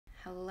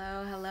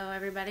Hello,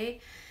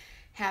 everybody.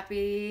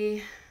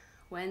 Happy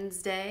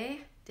Wednesday,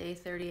 day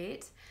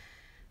 38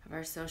 of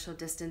our social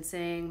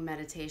distancing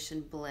meditation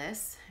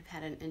bliss. I've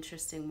had an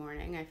interesting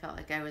morning. I felt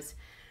like I was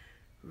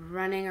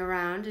running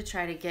around to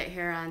try to get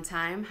here on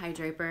time. Hi,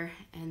 Draper.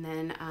 And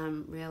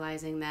then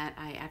realizing that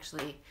I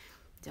actually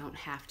don't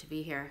have to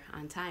be here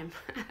on time.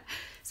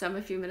 So I'm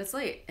a few minutes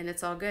late, and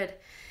it's all good.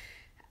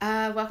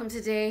 Welcome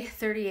to day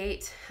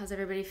 38. How's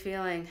everybody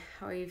feeling?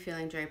 How are you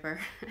feeling, Draper?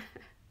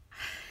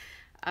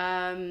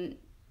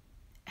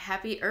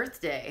 Happy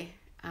Earth Day,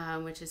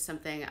 which is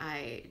something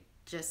I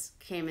just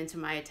came into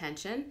my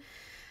attention,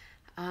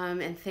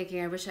 and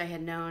thinking I wish I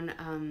had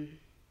known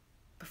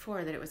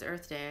before that it was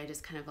Earth Day. I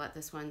just kind of let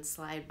this one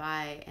slide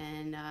by,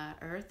 and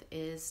Earth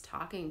is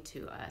talking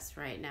to us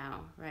right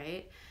now,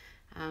 right?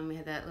 We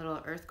had that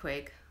little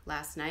earthquake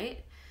last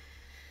night,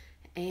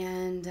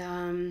 and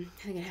I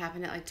think it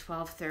happened at like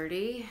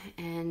 12:30,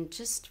 and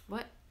just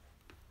what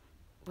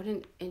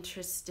an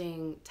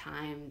interesting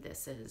time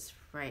this is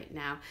right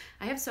now.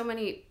 I have so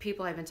many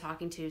people I've been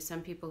talking to,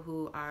 some people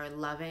who are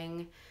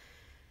loving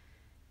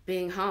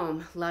being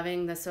home,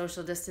 loving the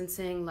social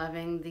distancing,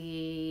 loving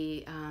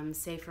the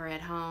safer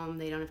at home.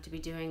 They don't have to be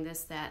doing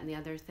this, that, and the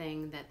other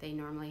thing that they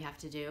normally have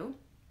to do.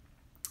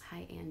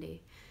 Hi,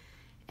 Andy.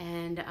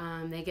 And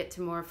they get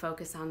to more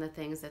focus on the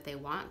things that they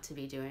want to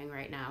be doing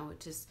right now,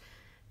 which is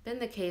been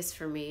the case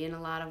for me in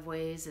a lot of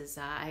ways. Is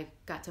I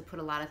got to put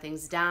a lot of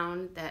things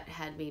down that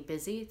had me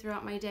busy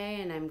throughout my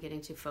day, and I'm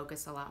getting to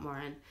focus a lot more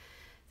on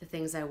the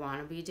things I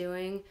want to be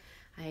doing.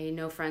 I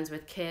know friends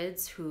with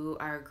kids who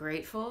are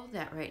grateful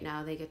that right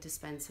now they get to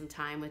spend some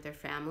time with their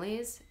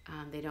families.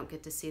 They don't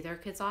get to see their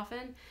kids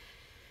often.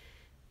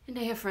 And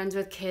I have friends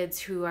with kids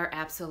who are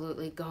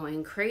absolutely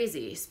going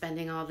crazy,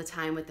 spending all the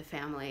time with the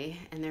family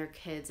and their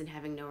kids and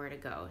having nowhere to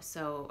go.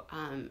 So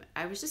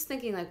I was just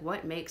thinking, like,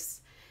 what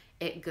makes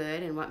it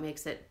good and what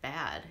makes it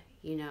bad,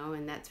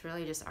 and that's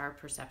really just our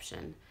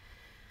perception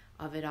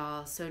of it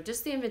all. So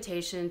just the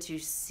invitation to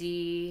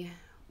see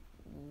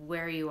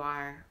where you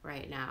are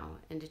right now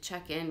and to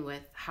check in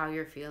with how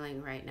you're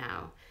feeling right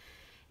now.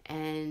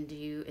 And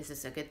is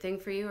this a good thing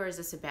for you or is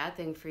this a bad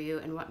thing for you?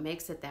 And what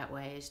makes it that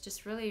way is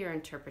just really your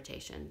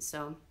interpretation.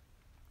 So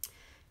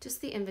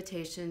just the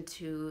invitation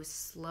to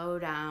slow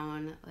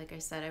down. Like I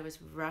said, I was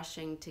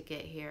rushing to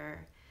get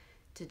here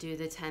to do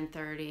the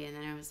 10:30, and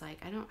then I was like,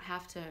 I don't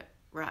have to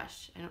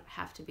rush. I don't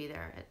have to be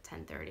there at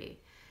 10:30.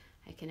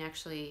 I can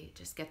actually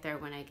just get there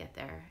when I get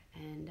there.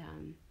 And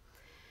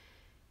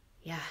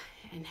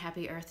and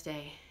happy Earth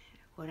Day.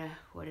 What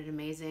an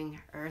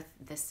amazing Earth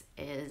this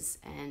is,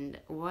 and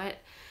what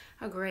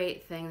a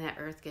great thing that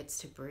Earth gets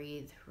to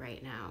breathe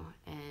right now.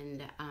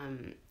 And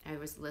I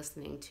was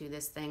listening to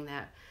this thing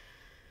that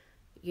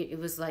it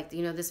was like,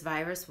 this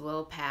virus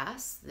will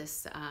pass,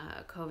 this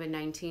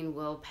COVID-19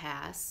 will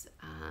pass,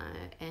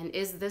 and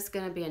is this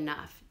going to be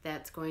enough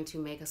that's going to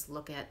make us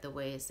look at the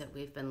ways that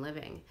we've been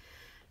living?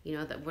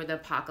 That were the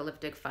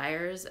apocalyptic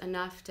fires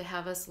enough to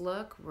have us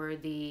look? Were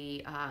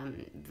the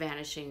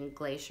vanishing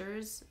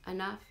glaciers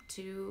enough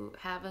to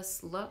have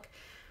us look?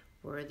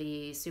 Were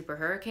the super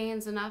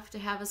hurricanes enough to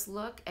have us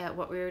look at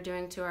what we were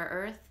doing to our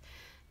Earth?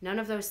 None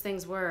of those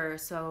things were.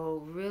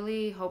 So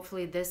really,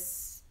 hopefully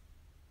this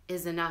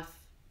is enough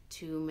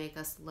to make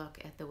us look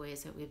at the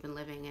ways that we've been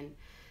living and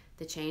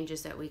the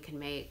changes that we can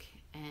make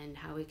and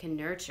how we can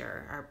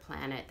nurture our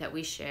planet that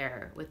we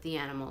share with the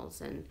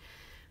animals and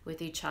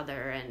with each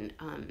other. And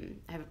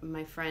I have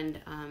my friend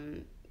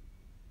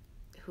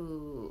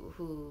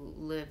who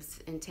lives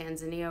in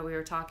Tanzania. We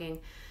were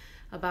talking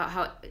about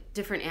how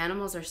different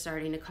animals are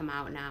starting to come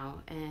out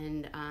now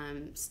and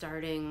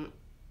starting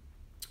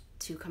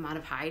to come out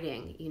of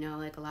hiding.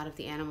 Like a lot of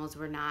the animals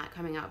were not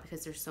coming out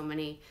because there's so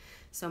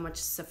much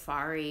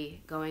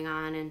safari going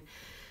on and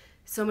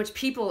so much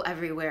people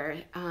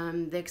everywhere.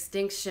 The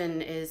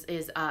extinction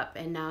is up,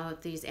 and now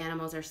these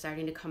animals are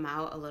starting to come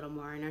out a little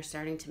more and are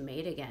starting to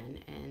mate again.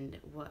 And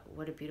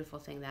what a beautiful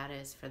thing that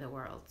is for the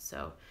world.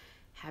 So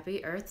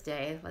happy Earth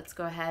Day. Let's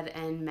go ahead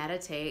and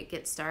meditate,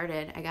 get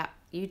started. I got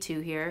you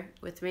two here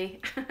with me.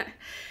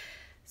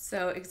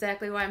 So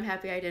exactly why I'm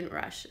happy I didn't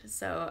rush.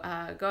 So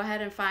go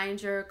ahead and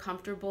find your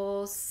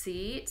comfortable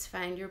seat,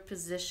 find your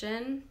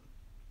position.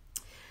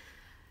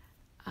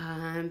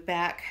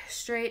 Back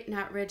straight,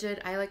 not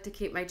rigid. I like to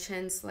keep my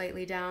chin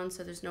slightly down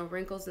so there's no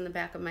wrinkles in the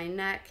back of my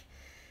neck.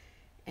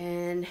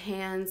 And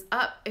hands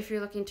up if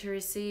you're looking to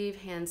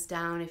receive, hands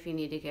down if you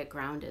need to get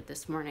grounded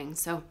this morning.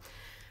 So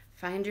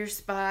find your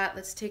spot.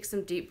 Let's take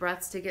some deep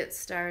breaths to get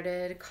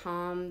started.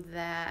 Calm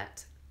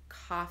that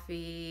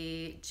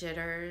coffee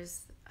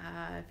jitters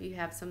if you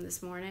have some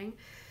this morning.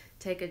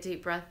 Take a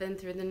deep breath in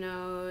through the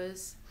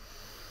nose,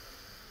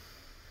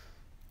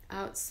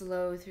 out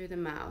slow through the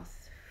mouth.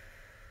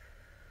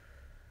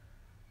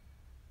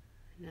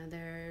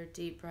 Another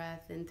deep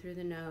breath in through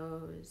the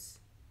nose,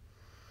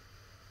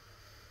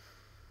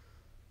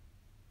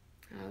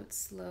 out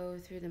slow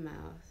through the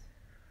mouth.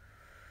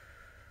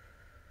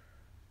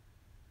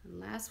 And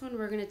last one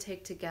we're going to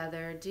take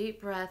together. Deep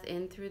breath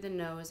in through the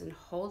nose and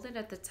hold it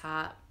at the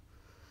top.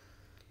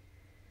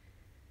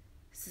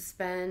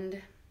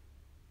 Suspend.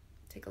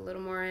 Take a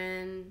little more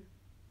in.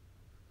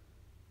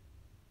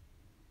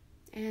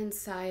 And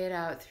sigh it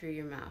out through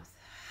your mouth.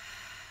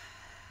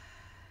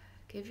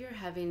 Give your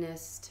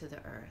heaviness to the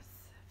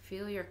earth.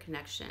 Feel your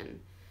connection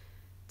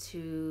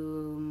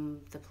to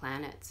the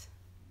planet.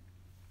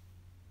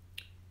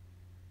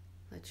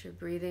 Let your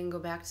breathing go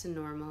back to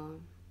normal.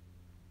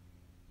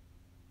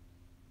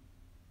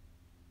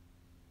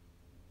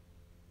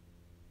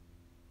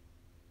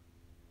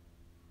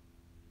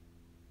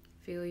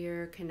 Feel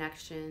your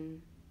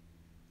connection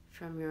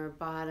from your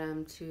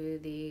bottom to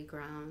the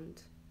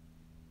ground.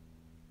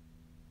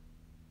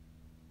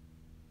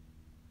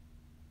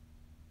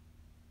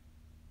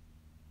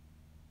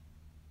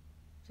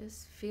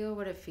 Just feel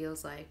what it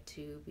feels like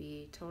to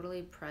be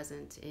totally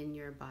present in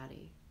your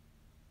body.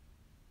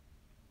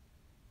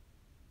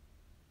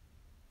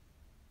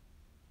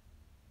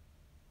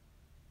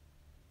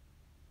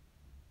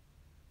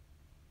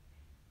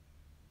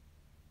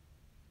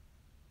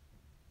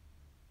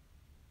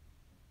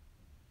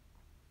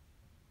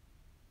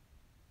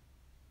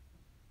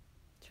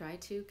 Try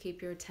to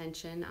keep your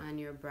attention on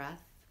your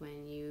breath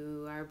when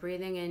you are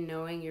breathing in,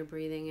 knowing you're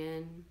breathing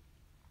in.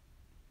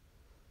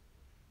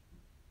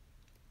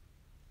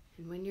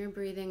 And when you're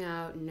breathing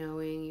out,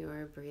 knowing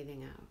you're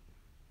breathing out.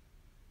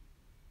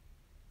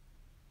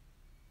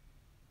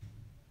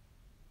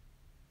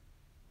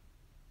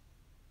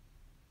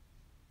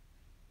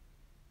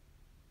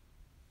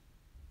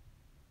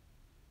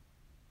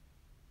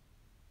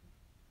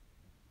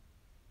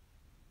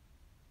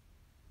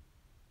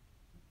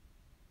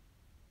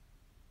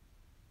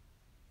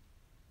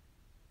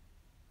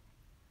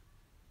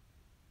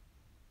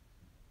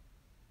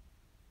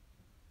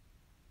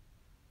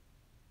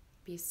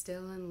 Be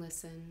still and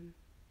listen.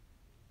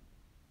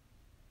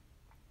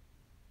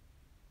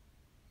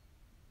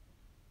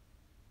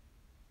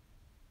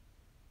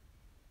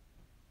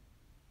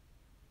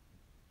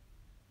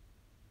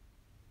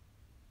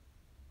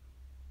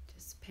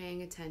 Just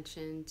paying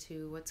attention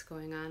to what's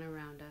going on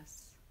around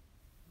us.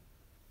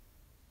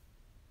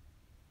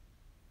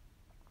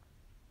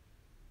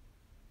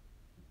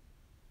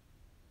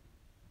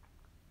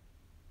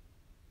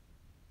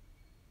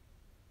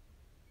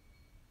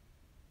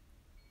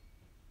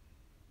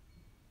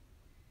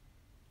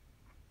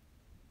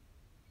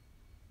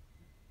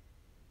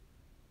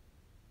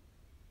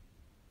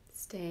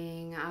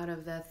 Staying out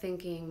of the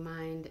thinking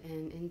mind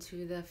and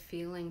into the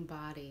feeling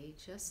body.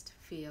 Just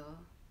feel.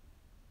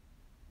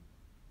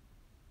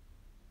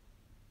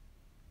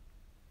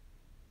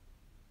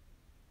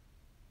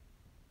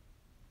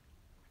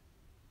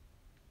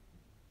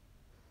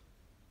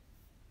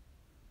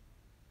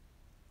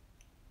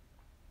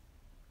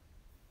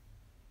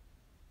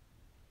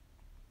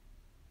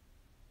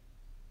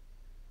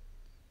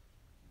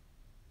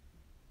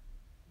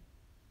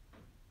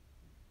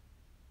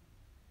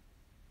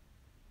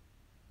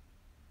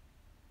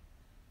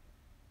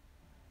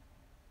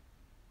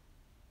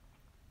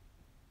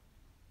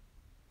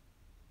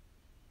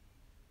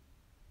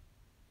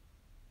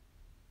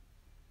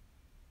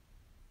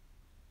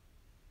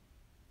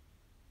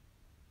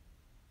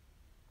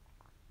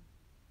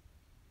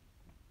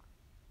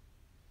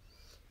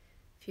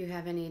 If you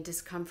have any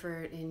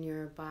discomfort in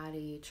your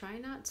body, try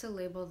not to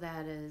label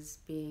that as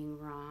being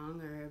wrong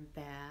or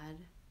bad.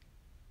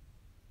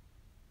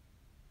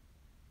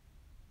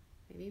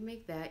 Maybe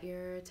make that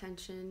your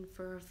attention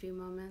for a few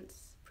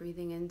moments,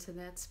 breathing into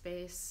that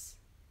space.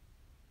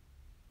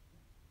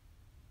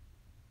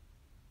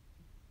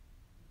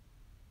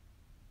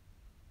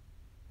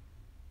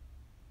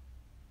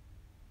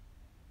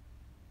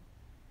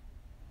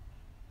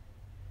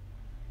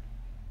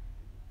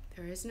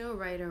 There is no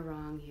right or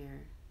wrong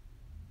here.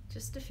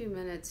 Just a few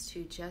minutes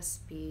to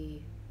just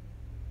be.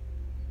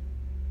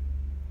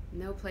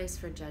 No place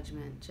for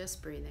judgment,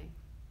 just breathing.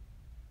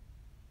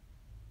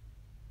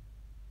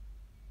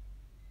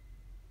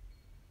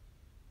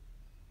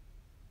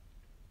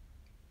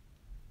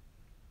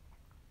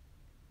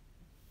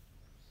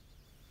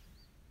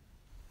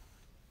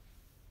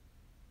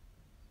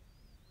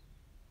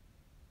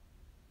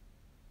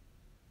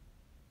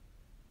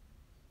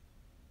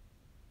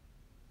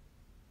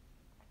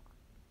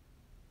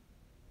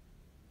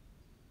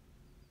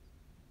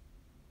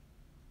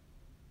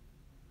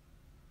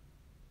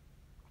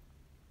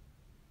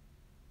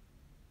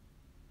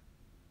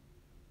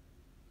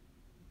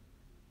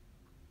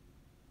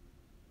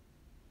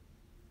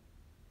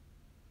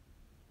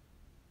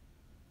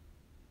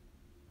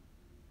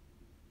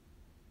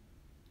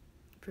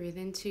 Breathe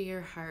into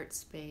your heart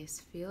space.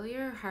 Feel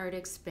your heart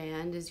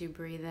expand as you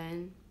breathe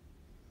in.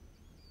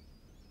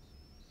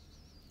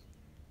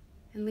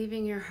 And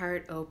leaving your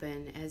heart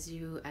open as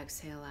you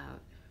exhale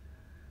out.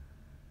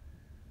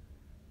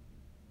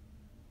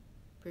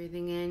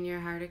 Breathing in, your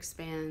heart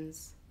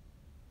expands.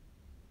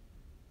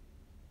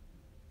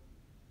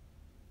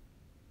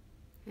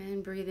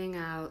 And breathing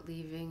out,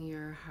 leaving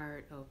your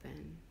heart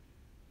open.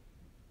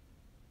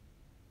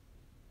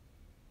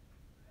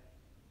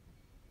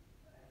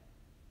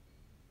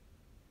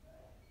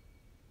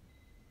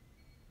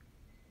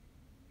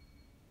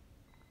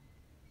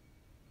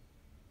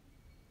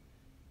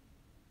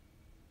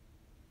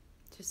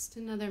 Just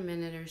another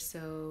minute or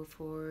so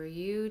for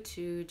you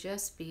to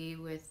just be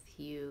with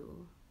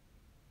you.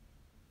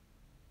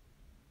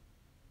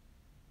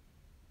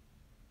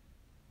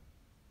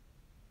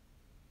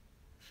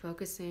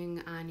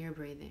 Focusing on your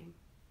breathing.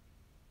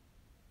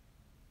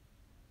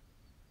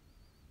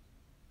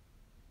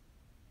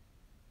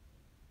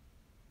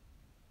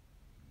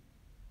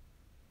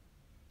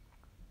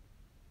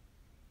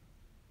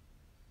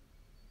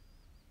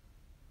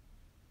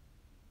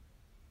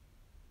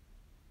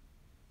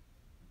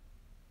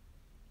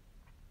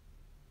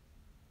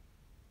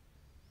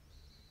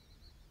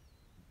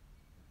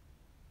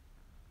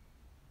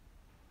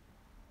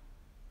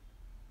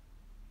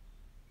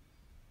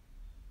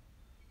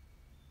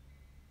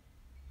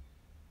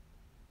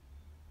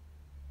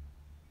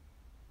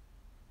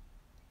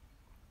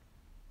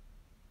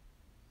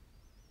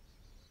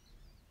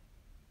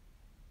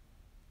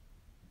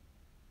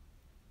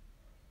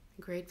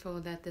 Grateful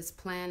that this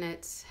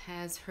planet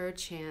has her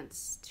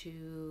chance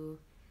to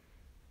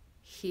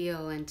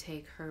heal and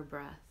take her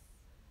breath.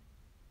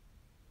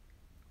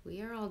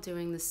 We are all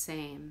doing the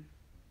same.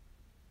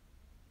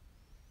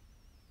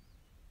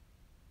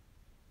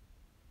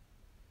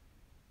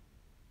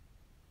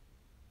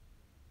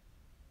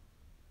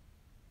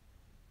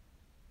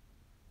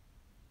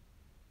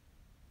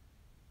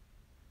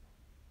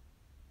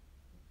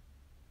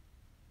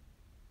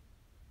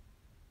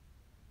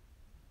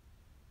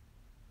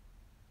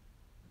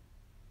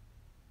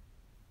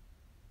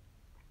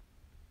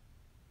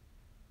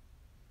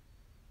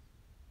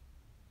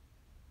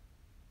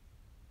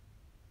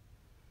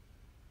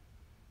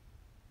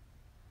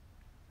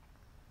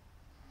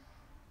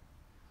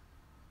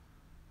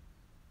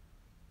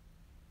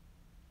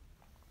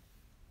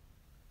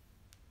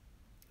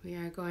 We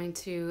are going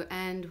to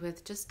end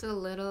with just a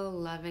little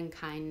loving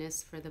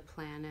kindness for the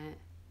planet.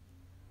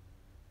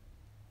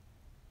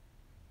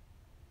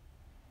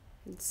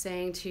 And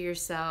saying to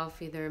yourself,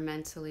 either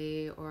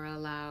mentally or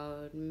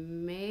aloud,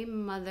 may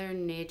Mother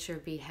Nature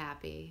be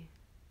happy.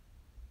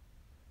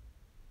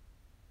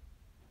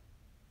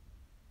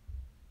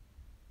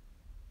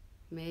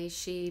 May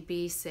she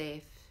be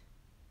safe.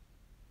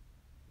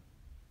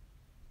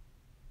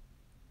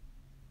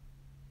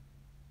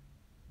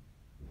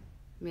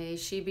 May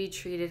she be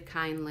treated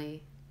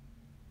kindly.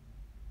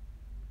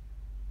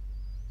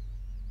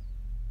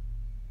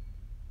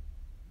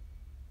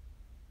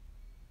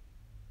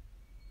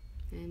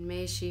 And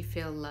may she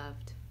feel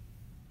loved.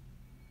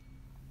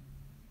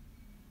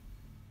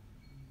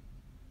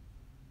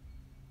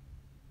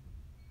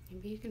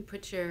 Maybe you can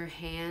put your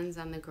hands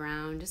on the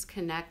ground, just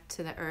connect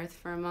to the earth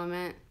for a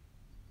moment.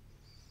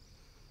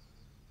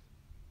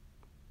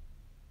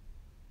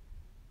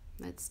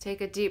 Let's take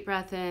a deep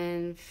breath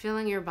in,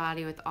 filling your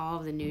body with all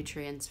of the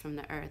nutrients from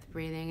the earth.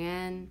 Breathing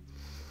in.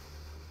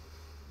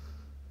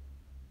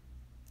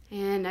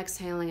 And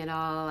exhaling it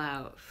all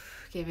out,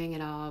 giving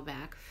it all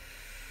back.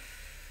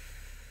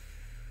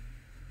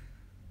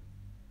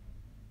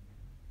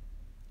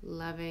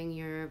 Loving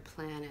your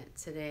planet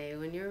today.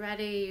 When you're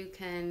ready, you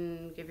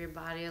can give your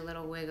body a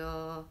little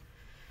wiggle.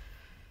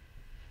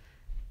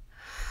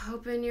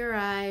 Open your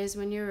eyes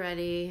when you're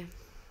ready.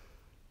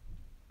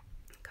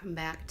 Come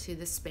back to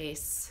the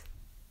space.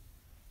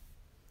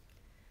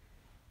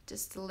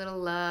 Just a little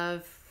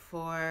love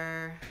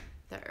for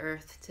the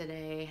earth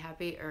today.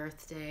 Happy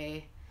Earth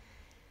Day.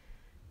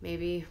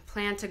 Maybe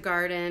plant a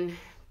garden,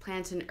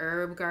 plant an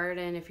herb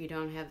garden if you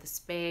don't have the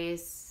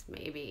space.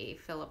 Maybe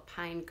fill a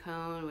pine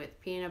cone with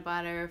peanut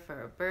butter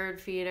for a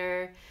bird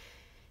feeder.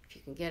 If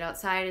you can get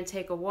outside and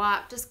take a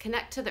walk, just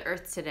connect to the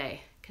earth today.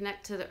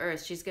 Connect to the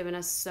earth. She's given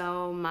us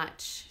so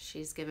much.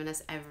 She's given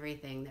us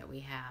everything that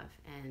we have,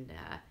 and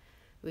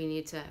we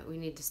need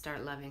to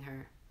start loving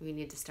her. We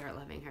need to start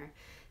loving her.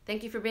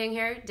 Thank you for being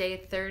here. Day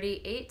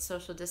 38,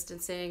 social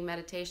distancing,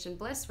 meditation,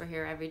 bliss. We're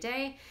here every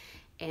day,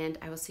 and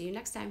I will see you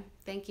next time.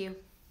 Thank you.